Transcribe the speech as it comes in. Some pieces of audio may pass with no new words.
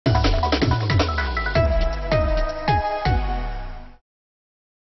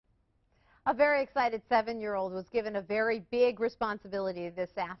A very excited 7-year-old was given a very big responsibility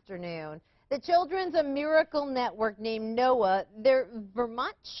this afternoon. The Children's A Miracle Network named Noah their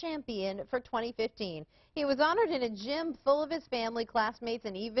Vermont champion for 2015. He was honored in a gym full of his family, classmates,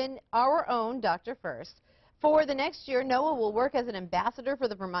 and even our own Dr. First. For the next year, Noah will work as an ambassador for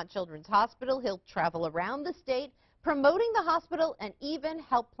the Vermont Children's Hospital. He'll travel around the state, promoting the hospital, and even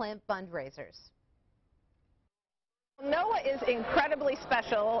help plan fundraisers. Noah is incredibly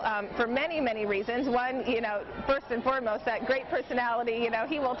special for many, many reasons. One, first and foremost, that great personality.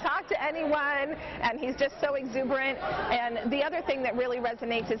 He will talk to anyone, and he's just so exuberant. And the other thing that really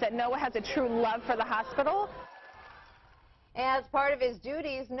resonates is that Noah has a true love for the hospital. As part of his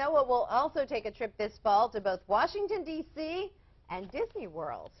duties, Noah will also take a trip this fall to both Washington, D.C. and Disney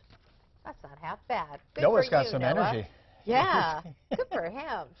World. That's not half bad. Good Noah's for got you, some Noah. energy. Yeah, good for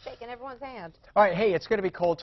him, shaking everyone's hand. All right, hey, it's going to be cold